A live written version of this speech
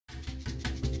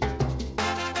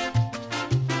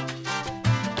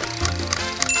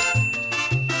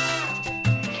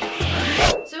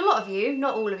of you,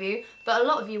 not all of you, but a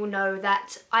lot of you will know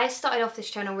that I started off this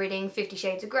channel reading 50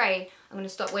 Shades of Grey. I'm going to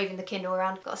stop waving the Kindle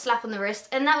around, got a slap on the wrist,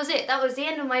 and that was it. That was the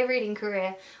end of my reading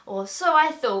career, or so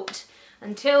I thought,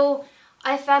 until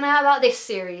I found out about this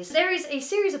series. There is a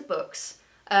series of books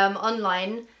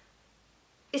online.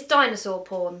 It's dinosaur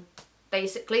porn,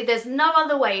 basically. There's no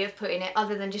other way of putting it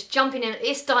other than just jumping in.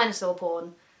 It's dinosaur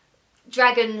porn.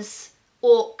 Dragons,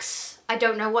 orcs, I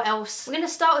don't know what else. We're going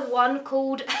to start with one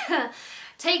called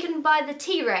Taken by the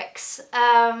T-Rex.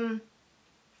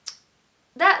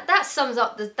 That sums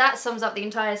up the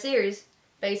entire series,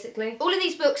 basically. All of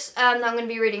these books that I'm going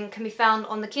to be reading can be found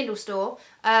on the Kindle store,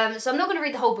 so I'm not going to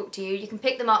read the whole book to you. You can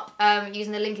pick them up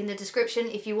using the link in the description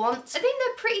if you want. I think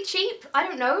they're pretty cheap. I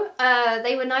don't know.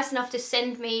 They were nice enough to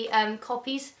send me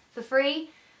copies for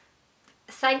free.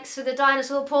 Thanks for the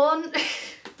dinosaur porn.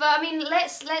 But I mean,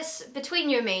 let's between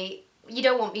you and me, you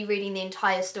don't want me reading the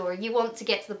entire story. You want to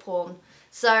get to the porn.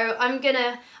 So I'm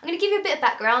gonna give you a bit of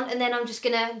background, and then I'm just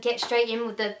gonna get straight in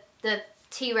with the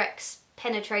T-Rex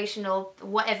penetration or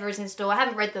whatever is in store. I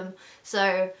haven't read them,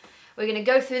 so we're gonna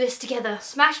go through this together.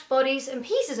 Smashed bodies and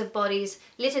pieces of bodies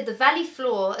littered the valley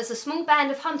floor as a small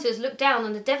band of hunters looked down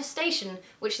on the devastation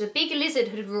which the big lizard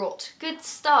had wrought. Good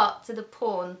start to the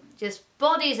porn. Just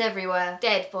bodies everywhere.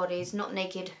 Dead bodies, not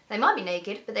naked. They might be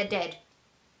naked, but they're dead.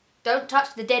 Don't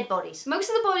touch the dead bodies. Most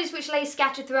of the bodies which lay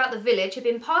scattered throughout the village had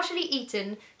been partially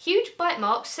eaten. Huge bite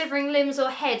marks, severing limbs or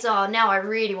heads. Now I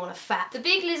really want a fat. The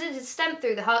big lizard had stamped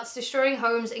through the huts, destroying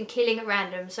homes and killing at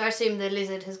random, so I assume the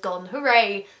lizard has gone.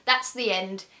 Hooray! That's the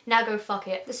end. Now go fuck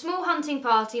it. The small hunting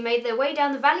party made their way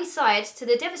down the valley side to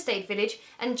the devastated village,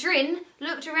 and Drin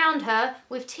looked around her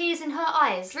with tears in her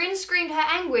eyes. Drin screamed her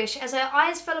anguish as her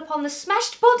eyes fell upon the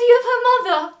smashed body of her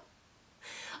mother.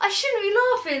 I shouldn't be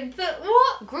laughing, but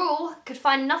what? Gruel could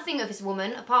find nothing of his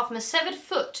woman apart from a severed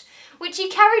foot, which he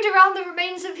carried around the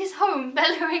remains of his home,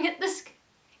 bellowing at the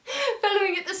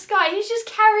sky. He's just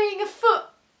carrying a foot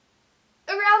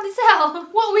around his house.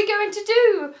 What are we going to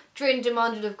do? Drin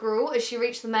demanded of Gruel as she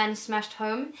reached the man's smashed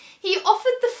home. He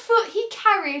offered the foot he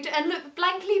carried and looked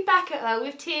blankly back at her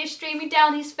with tears streaming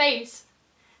down his face.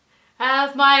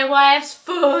 Have my wife's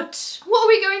foot. What are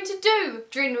we going to do?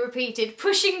 Drin repeated,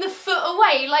 pushing the foot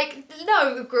away. Like,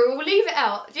 no, Gruel, leave it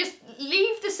out. Just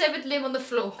leave the severed limb on the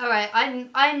floor. Alright,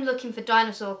 I'm looking for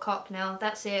dinosaur cock now.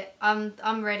 That's it. I'm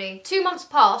ready. 2 months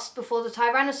passed before the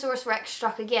Tyrannosaurus Rex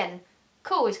struck again.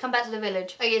 Cool, he's come back to the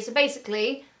village. Okay, so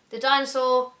basically, the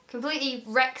dinosaur completely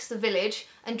wrecks the village,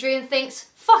 and Drin thinks,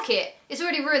 fuck it, it's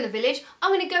already ruined the village,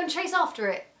 I'm gonna go and chase after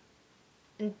it.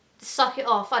 And suck it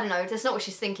off. I don't know, that's not what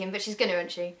she's thinking, but she's gonna,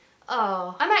 isn't she?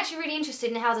 Oh, I'm actually really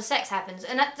interested in how the sex happens,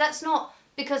 and that's not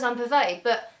because I'm perverted,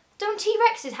 but don't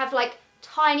T-Rexes have, like,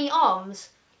 tiny arms?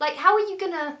 Like, how are you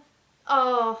gonna...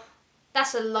 Oh,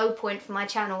 that's a low point for my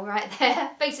channel right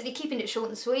there. Basically keeping it short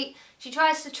and sweet. She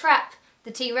tries to trap the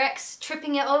T-Rex,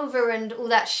 tripping it over and all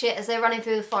that shit as they're running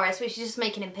through the forest, which is just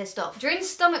making him pissed off. Drin's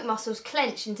stomach muscles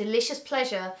clenched in delicious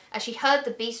pleasure as she heard the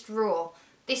beast roar.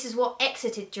 This is what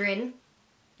exited Drin.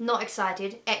 Not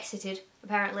excited, exited,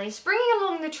 apparently. Springing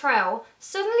along the trail,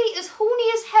 suddenly as horny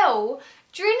as hell,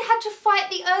 Drin had to fight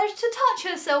the urge to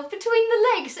touch herself between the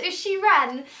legs as she ran,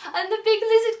 and the big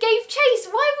lizard gave chase.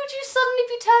 Why would you suddenly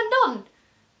be turned on?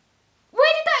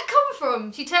 Where did that come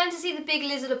from? She turned to see the big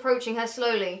lizard approaching her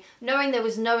slowly, knowing there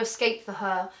was no escape for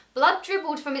her. Blood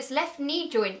dribbled from its left knee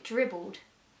joint. Dribbled.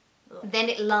 Then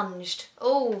it lunged.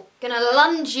 Oh, gonna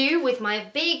lunge you with my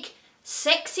big,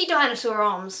 sexy dinosaur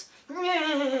arms.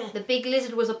 The big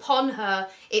lizard was upon her,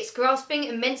 its grasping,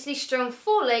 immensely strong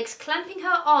forelegs clamping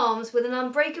her arms with an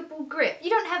unbreakable grip. You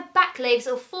don't have back legs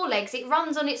or forelegs, it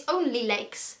runs on its only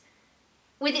legs.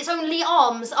 With its only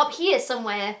arms up here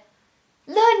somewhere.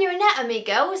 Learn your anatomy,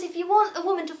 girls. If you want a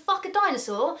woman to fuck a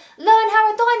dinosaur, learn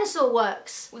how a dinosaur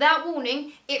works. Without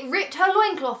warning, it ripped her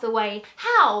loincloth away.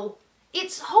 How?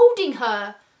 It's holding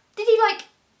her. Did he, like...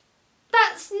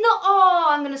 That's not... Oh,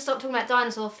 I'm going to stop talking about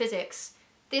dinosaur physics.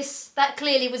 That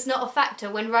clearly was not a factor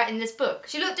when writing this book.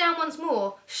 She looked down once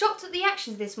more, shocked at the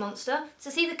actions of this monster, to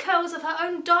see the curls of her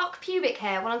own dark pubic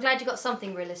hair. Well, I'm glad you got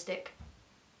something realistic.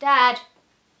 Dad.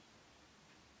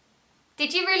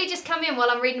 Did you really just come in while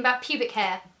I'm reading about pubic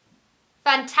hair?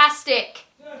 Fantastic.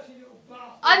 Dirty little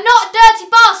bastard. I'm not a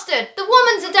dirty bastard. The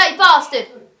woman's a dirty bastard.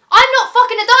 I'm not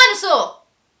fucking a dinosaur.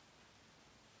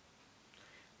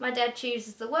 My dad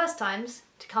chooses the worst times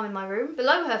to come in my room.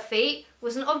 Below her feet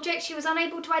was an object she was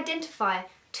unable to identify,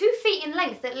 2 feet in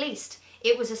length at least.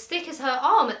 It was as thick as her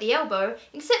arm at the elbow,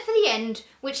 except for the end,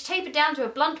 which tapered down to a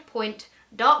blunt point,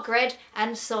 dark red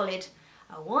and solid.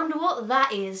 I wonder what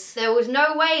that is. There was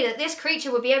no way that this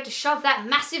creature would be able to shove that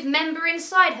massive member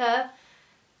inside her.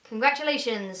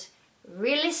 Congratulations.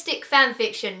 Realistic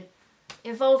fanfiction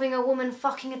involving a woman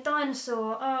fucking a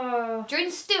dinosaur. Oh. Drin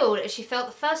stilled as she felt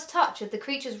the first touch of the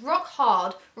creature's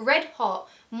rock-hard, red-hot,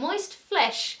 moist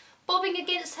flesh bobbing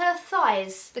against her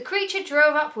thighs. The creature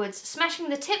drove upwards, smashing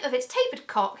the tip of its tapered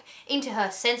cock into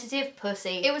her sensitive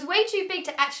pussy. It was way too big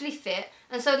to actually fit,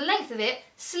 and so the length of it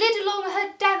slid along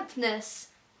her dampness,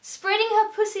 spreading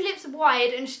her pussy lips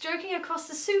wide and stroking across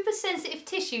the super sensitive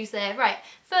tissues there. Right,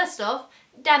 first off,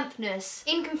 dampness.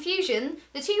 In confusion,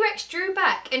 the T-Rex drew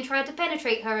back and tried to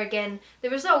penetrate her again, the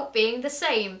result being the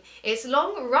same, its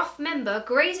long, rough member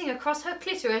grazing across her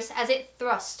clitoris as it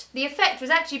thrust. The effect was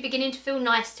actually beginning to feel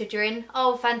nice to Drin.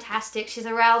 Oh, fantastic, she's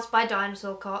aroused by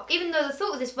dinosaur cock. Even though the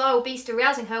thought of this vile beast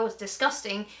arousing her was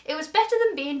disgusting, it was better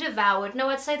than being devoured. No,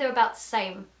 I'd say they're about the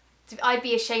same. I'd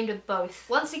be ashamed of both.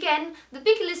 Once again, the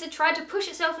big lizard tried to push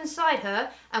itself inside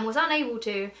her and was unable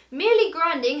to, merely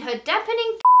grinding her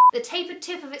dampening the tapered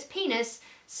tip of its penis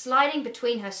sliding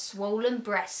between her swollen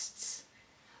breasts.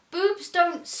 Boobs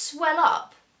don't swell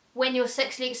up when you're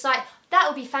sexually excited. That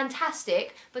would be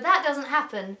fantastic, but that doesn't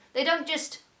happen. They don't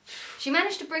just... She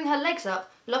managed to bring her legs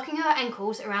up, locking her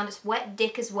ankles around its wet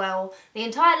dick as well, the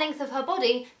entire length of her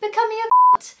body becoming a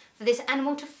for this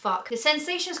animal to fuck. The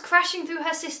sensations crashing through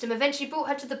her system eventually brought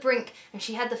her to the brink, and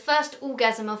she had the first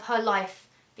orgasm of her life,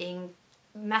 being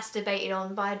masturbated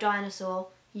on by a dinosaur.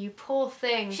 You poor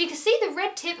thing. She could see the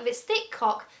red tip of its thick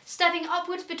cock stabbing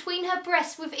upwards between her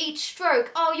breasts with each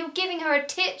stroke. Oh, you're giving her a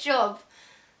tit job.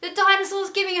 The dinosaur's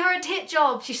giving her a tit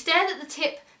job. She stared at the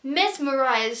tip,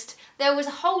 mesmerised. There was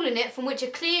a hole in it from which a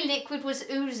clear liquid was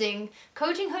oozing,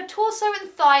 coating her torso and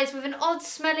thighs with an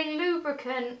odd-smelling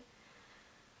lubricant.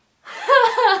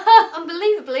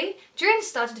 Unbelievably, Drin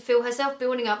started to feel herself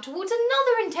building up towards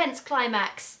another intense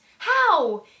climax.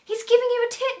 How? He's giving you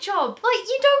a tit job. Like,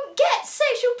 you don't get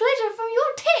sexual pleasure from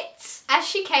your tits. As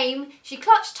she came, she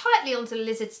clutched tightly onto the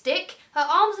lizard's dick, her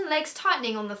arms and legs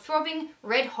tightening on the throbbing,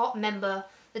 red-hot member.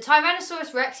 The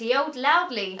Tyrannosaurus Rex yelled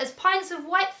loudly as pints of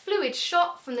white fluid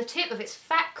shot from the tip of its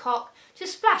fat cock to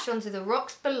splash onto the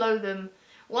rocks below them.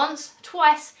 Once,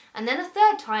 twice, and then a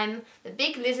third time, the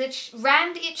big lizard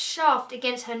rammed its shaft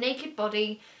against her naked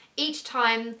body. Each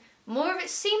time, more of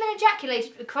its semen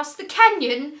ejaculated across the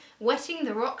canyon, wetting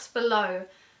the rocks below.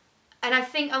 And I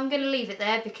think I'm going to leave it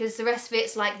there because the rest of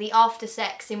it's like the after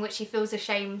sex in which she feels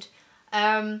ashamed.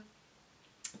 I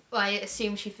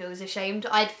assume she feels ashamed.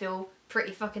 I'd feel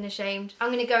pretty fucking ashamed.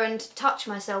 I'm going to go and touch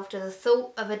myself to the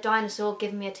thought of a dinosaur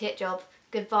giving me a tit job.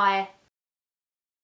 Goodbye.